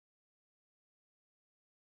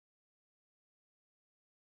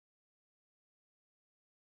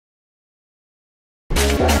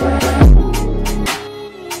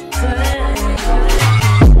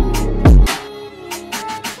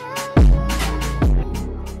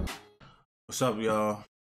What's up, y'all?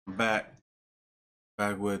 I'm back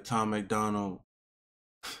with Tom MacDonald.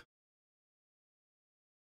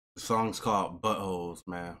 The song's called Buttholes,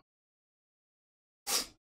 man.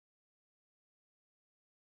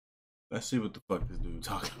 Let's see what the fuck this dude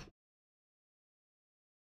talking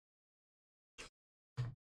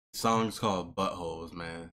about. The song's called Buttholes,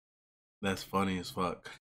 man. That's funny as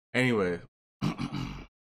fuck. Anyway.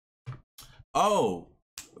 Oh,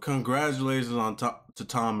 congratulations to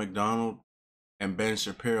Tom MacDonald and Ben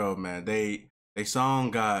Shapiro, man. They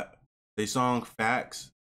song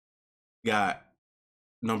Facts got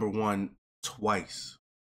 #1 twice.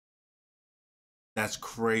 That's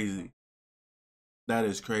crazy. That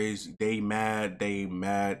is crazy. They mad.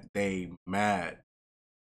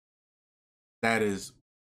 That is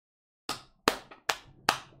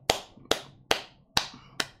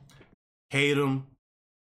hate them,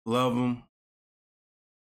 love them.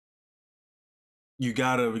 You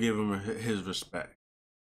gotta give him his respect.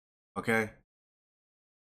 Okay?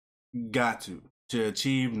 Got to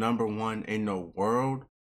achieve #1 in the world,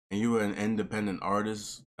 and you are an independent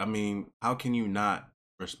artist. I mean, how can you not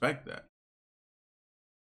respect that?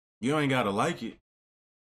 You ain't gotta like it,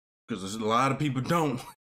 because a lot of people don't.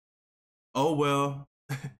 Oh well.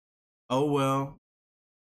 Oh well.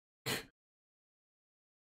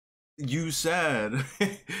 You sad.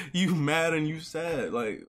 You mad and you sad.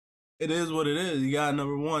 Like, it is what it is. He got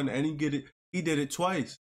 #1, and he did it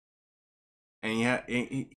twice. And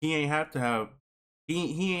he ain't have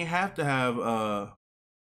to have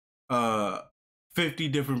 50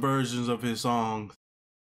 different versions of his songs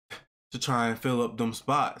to try and fill up them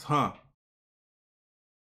spots, huh?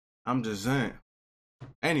 I'm just saying.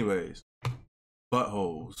 Anyways,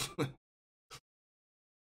 Buttholes.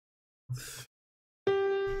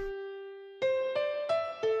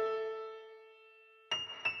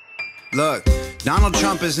 Look, Donald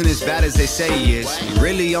Trump isn't as bad as they say he is. He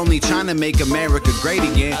really only trying to make America great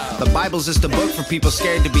again. The Bible's just a book for people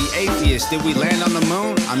scared to be atheists. Did we land on the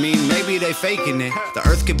moon? I mean, maybe they faking it. The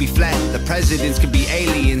earth could be flat, the presidents could be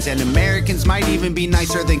aliens, and Americans might even be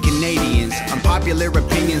nicer than Canadians. Unpopular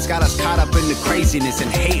opinions got us caught up in the craziness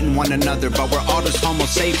and hating one another, but we're all just homo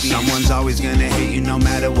sapiens. Someone's always gonna hate you no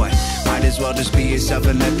matter what. Might as well just be yourself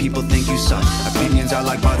and let people think you suck. Opinions are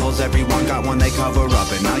like buttholes, everyone got one they cover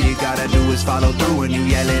up, and all you gotta do is follow through, and you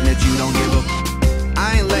yelling that you don't give a.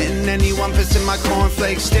 I ain't letting anyone piss in my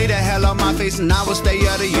cornflakes. Stay the hell on my face and I will stay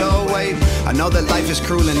out of your way. I know that life is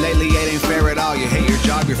cruel and lately it ain't fair at all. You hate your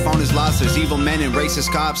job, your phone is lost, there's evil men and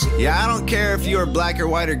racist cops. Yeah, I don't care if you're black or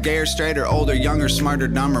white or gay or straight or old or young or smart or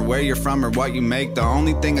dumb or where you're from or what you make. The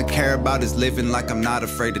only thing I care about is living like I'm not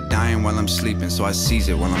afraid of dying while I'm sleeping, so I seize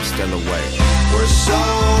it while I'm still awake. We're so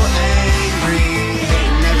angry,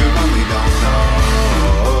 hating everyone we don't know.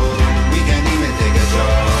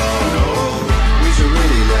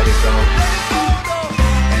 Let it go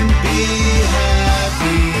and be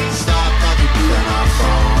happy. Stop talking on our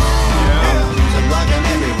phones and letting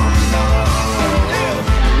everyone know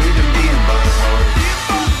we've been being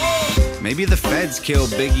buttholes. Maybe the feds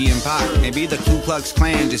killed Biggie and Pac. Maybe the Ku Klux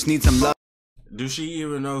Klan just needs some love. Do she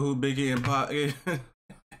even know who Biggie and Pac is?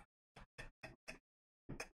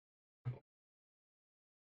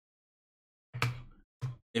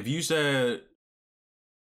 If you said,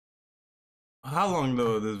 how long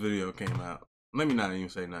ago this video came out? Let me not even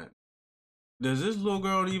say nothing. Does this little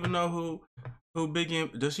girl even know who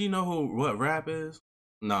Biggie? Does she know what rap is?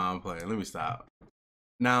 No, I'm playing. Let me stop.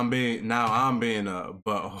 Now I'm being a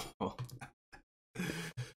butthole.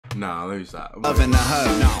 Nah, let me stop. Love and a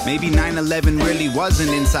hug. Maybe 9/11 really was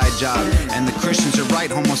an inside job, and the Christians are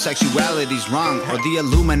right, homosexuality's wrong, or the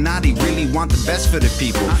Illuminati really want the best for the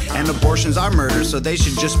people, and abortions are murder, so they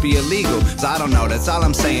should just be illegal. So I don't know. That's all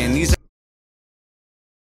I'm saying. These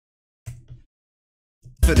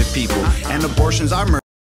for the people, and abortions are murder.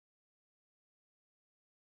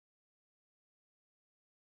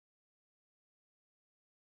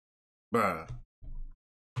 Bruh,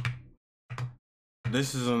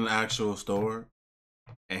 this is an actual store,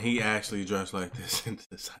 and he actually dressed like this in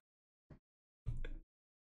this.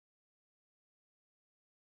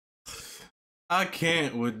 I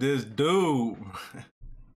can't with this dude.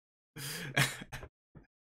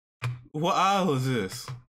 What aisle is this?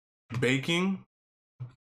 Baking?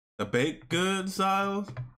 The baked goods aisle?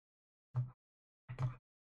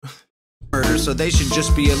 Murder, so they should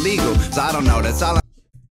just be illegal. So I don't know. That's all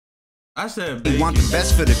I said. They want the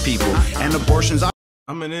best for the people, and abortions are.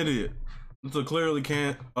 I'm an idiot. So clearly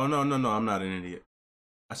can't. Oh no, I'm not an idiot.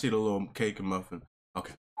 I see the little cake and muffin.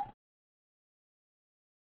 Okay.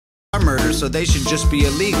 Murder, so they should just be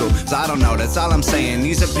illegal. So I don't know. That's all I'm saying.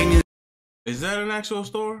 These opinions. Is that an actual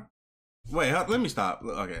store? Wait, let me stop.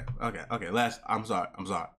 Okay. I'm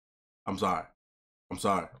sorry.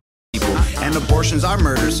 And abortions are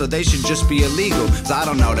murder, so they should just be illegal. So I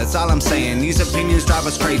don't know, that's all I'm saying. These opinions drive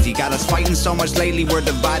us crazy. Got us fighting so much lately, we're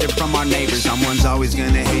divided from our neighbors. Someone's always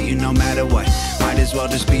gonna hate you no matter what. Might as well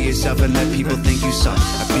just be yourself and let people think you suck.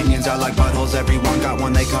 Opinions are like buttholes, everyone got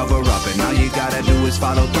one they cover up. And all you gotta do is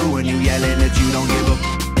follow through when you yelling that you don't give a.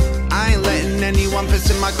 I ain't letting anyone piss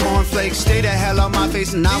in my cornflakes. Stay the hell on my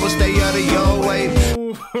face and I will stay out of your way.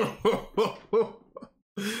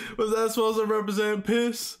 Was that supposed to represent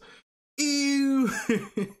piss? Ew.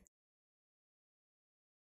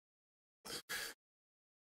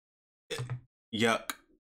 Yuck.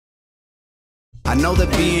 I know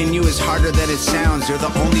that being you is harder than it sounds. You're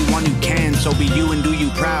the only one who can, so be you and do you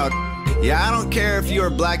proud. Yeah, I don't care if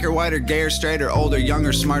you're black or white or gay or straight or old or young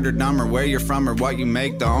or smart or dumb or where you're from or what you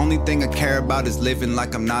make. The only thing I care about is living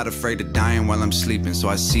like I'm not afraid of dying while I'm sleeping, so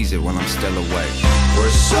I seize it when I'm still awake.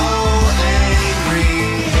 We're so angry,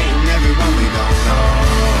 hating everyone we don't know.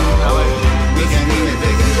 We can't even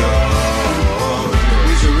take a joke.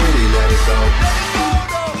 We should really let it go.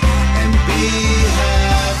 And be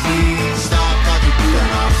happy, stop talking on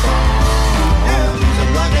our phones. I'm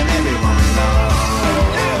blocking everyone we know.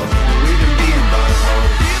 We've been being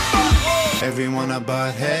buttholes. Everyone a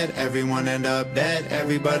butthead, everyone end up dead.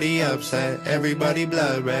 Everybody upset, everybody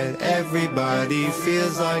blood red. Everybody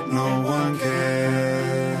feels like no one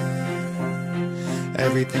cares.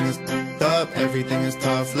 Everything is up, everything is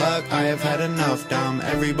tough luck. I have had enough, dumb.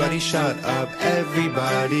 Everybody shut up.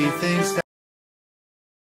 Everybody thinks that.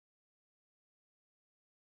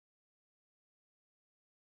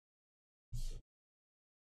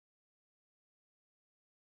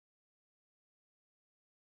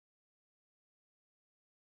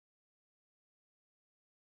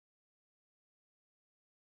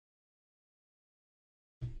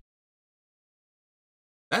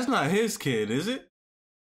 That's not his kid, is it?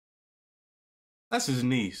 That's his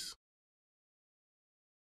niece.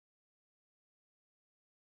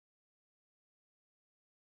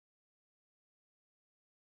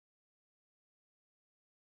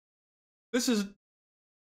 This is...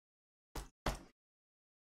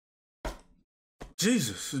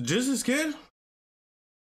 Jesus. Just his kid?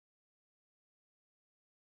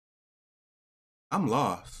 I'm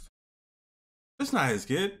lost. That's not his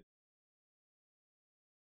kid.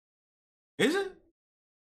 Is it?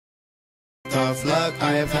 Tough luck,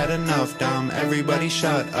 I have had enough, dumb. Everybody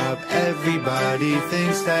shut up. Everybody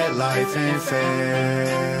thinks that life ain't fair.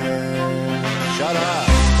 Shut up.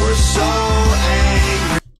 We're so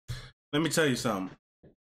angry. Let me tell you something.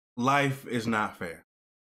 Life is not fair.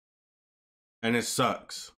 And it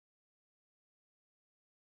sucks.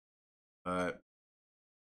 But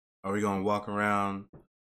are we gonna walk around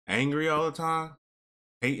angry all the time?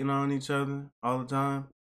 Hating on each other all the time?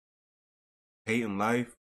 Hating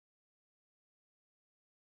life?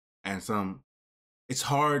 And it's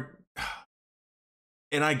hard,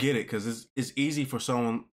 and I get it, because it's easy for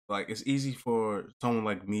someone like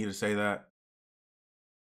me to say that,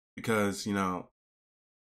 because, you know,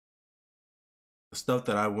 the stuff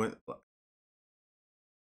that I went,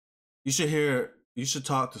 you should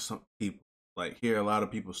talk to some people, like hear a lot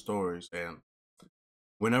of people's stories, and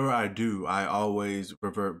whenever I do, I always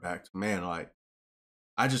revert back to, man, like,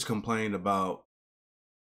 I just complained about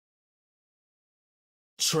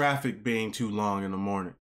traffic being too long in the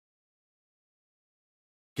morning,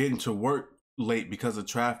 getting to work late because of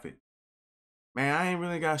traffic. Man, I ain't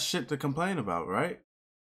really got shit to complain about, right?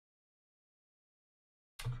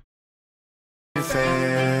 Shut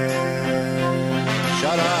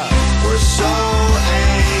up. We're so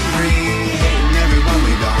angry, hating everyone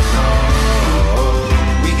we don't know.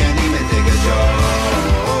 We can't even take a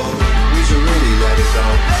joke. We should really let it go.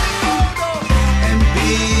 And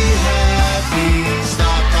be happy.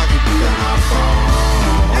 Stop talking on our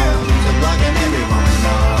phones. I'm blocking everyone we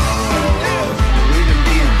know. We've been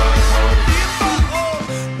being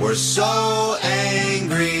buttholes. We're so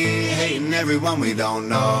angry, hating everyone we don't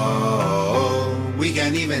know. We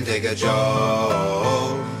can't even take a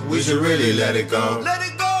joke. We should really let it go. Let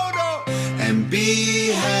it go, though. And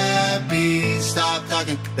be happy. Stop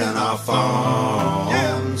talking on our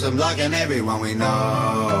phones. I'm blocking everyone we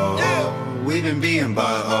know. We've been being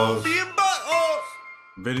buttholes.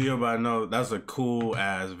 Video, but I know that's a cool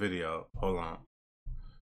ass video. Hold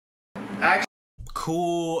on.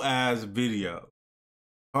 Cool ass video.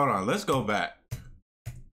 Hold on, let's go back.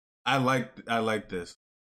 I like this.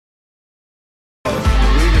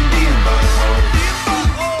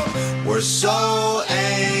 We're so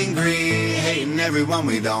angry, hating everyone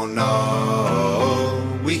we don't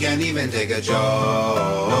know. We can't even take a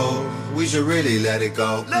joke. we should really let it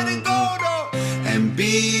go. Let it go, though. And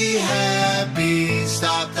be happy.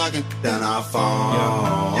 Stop talking on our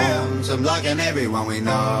phones. I'm blocking everyone we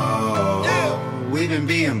know. We've been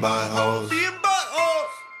being buttholes.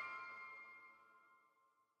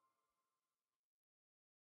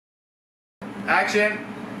 Action!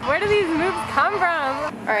 Where do these moves come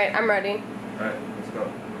from? All right, I'm ready. All right, let's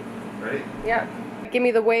go. Ready? Yeah. Give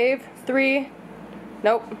me the wave. 3.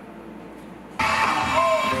 Nope.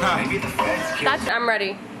 I'm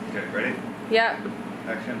ready. Okay, ready? Yeah.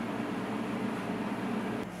 Action.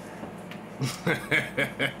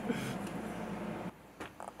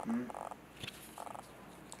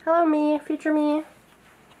 Hello, me. Future me.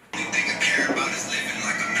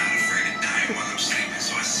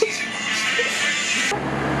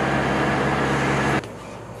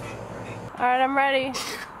 All right, I'm ready.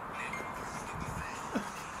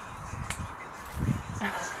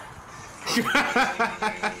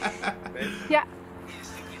 Yeah.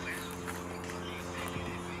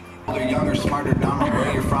 Older, younger, smarter, dumber,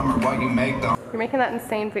 where you're from or what you make them. You're making that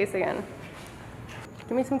insane face again.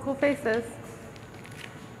 Give me some cool faces.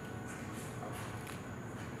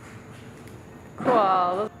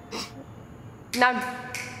 Cool. Now.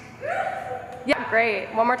 Yeah, great.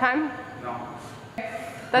 One more time? No.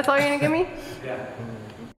 That's all you're gonna give me? Yeah.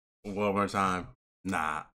 One more time.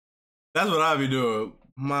 Nah. That's what I be doing.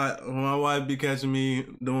 My wife be catching me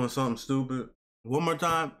doing something stupid. One more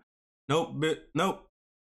time. Nope, nope.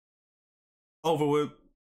 Over with.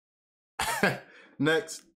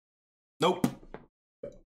 Next. Nope.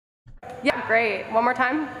 Yeah, great. One more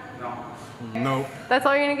time? No. Nope. That's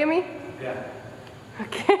all you're gonna give me? Yeah.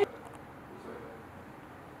 Okay.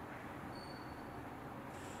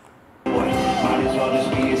 Might as well just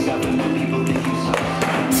be yourself and let people think you suck.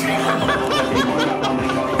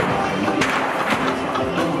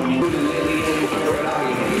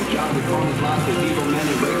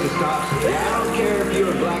 I don't care if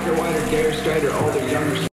you're black or white or gay or straight or old or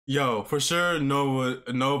younger. Yo, for sure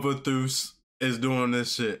Nova Thus is doing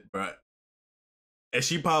this shit, bro. And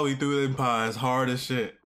she probably threw them pies hard as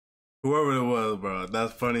shit. Whoever it was, bro.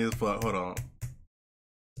 That's funny as fuck. Hold on.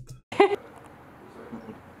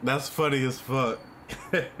 That's funny as fuck.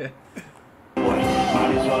 Might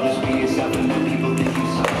as well just be yourself and let people think you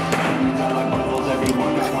suck. You got like buttholes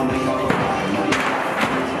everyone just wanna go.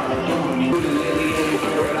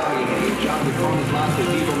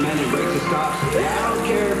 I don't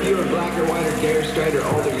care if you're black or white or gay or straight or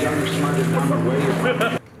old or younger, smarter, dumber, where you're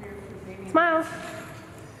from. Smile.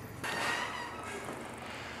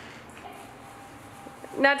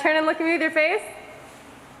 Now turn and look at me with your face.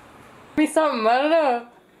 Give me something, I don't know.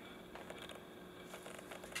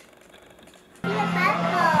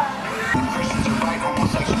 Christians are right,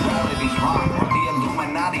 homosexuality's wrong. Or the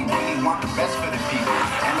Illuminati really want the best for the people.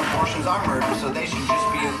 And abortions are murder, so they should just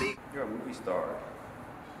be illegal. You're a movie star.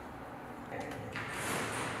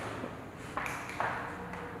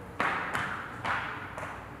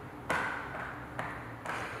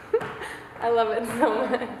 I love it so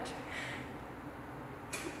much.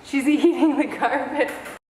 She's eating the carpet.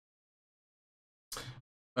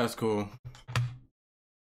 That's cool.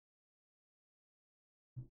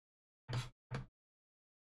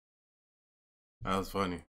 That was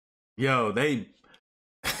funny. Yo, they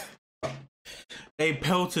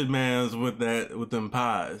pelted mans with them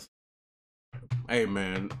pies. Hey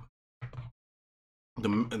man, the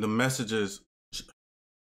messages.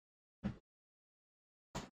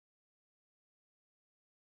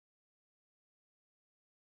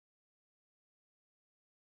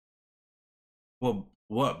 Well,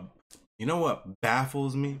 what you know what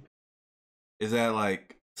baffles me is that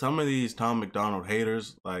like some of these Tom MacDonald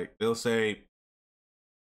haters, like they'll say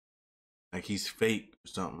like he's fake or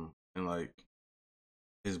something, and like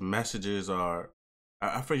his messages are,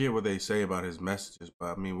 I forget what they say about his messages,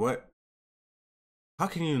 but I mean, what? How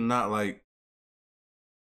can you not like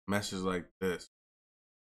messages like this?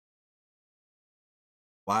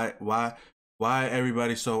 Why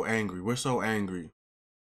everybody so angry? We're so angry.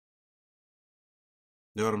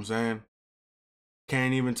 You know what I'm saying?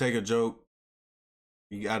 Can't even take a joke.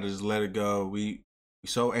 You gotta just let it go. We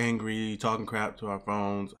so angry, talking crap to our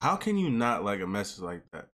phones. How can you not like a message like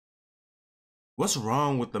that? What's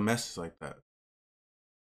wrong with the message like that?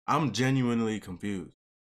 I'm genuinely confused.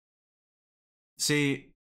 See,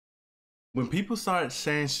 when people start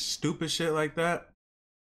saying stupid shit like that,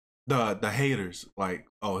 the haters, like,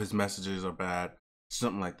 oh, his messages are bad,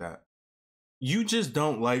 something like that. You just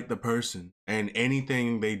don't like the person, and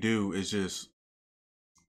anything they do is just,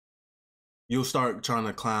 you'll start trying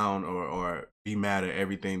to clown or be mad at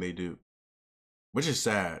everything they do, which is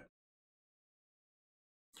sad.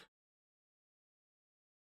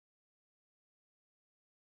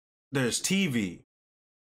 There's TV.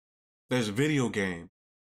 There's video game.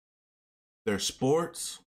 There's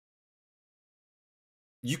sports.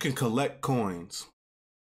 You can collect coins.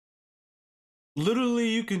 Literally,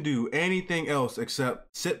 you can do anything else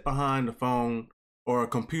except sit behind the phone or a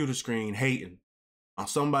computer screen hating on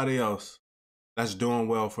somebody else that's doing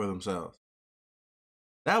well for themselves.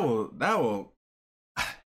 That will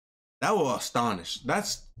astonish.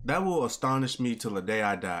 That will astonish me till the day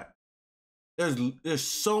I die. There's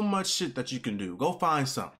so much shit that you can do. Go find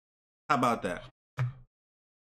something. How about that?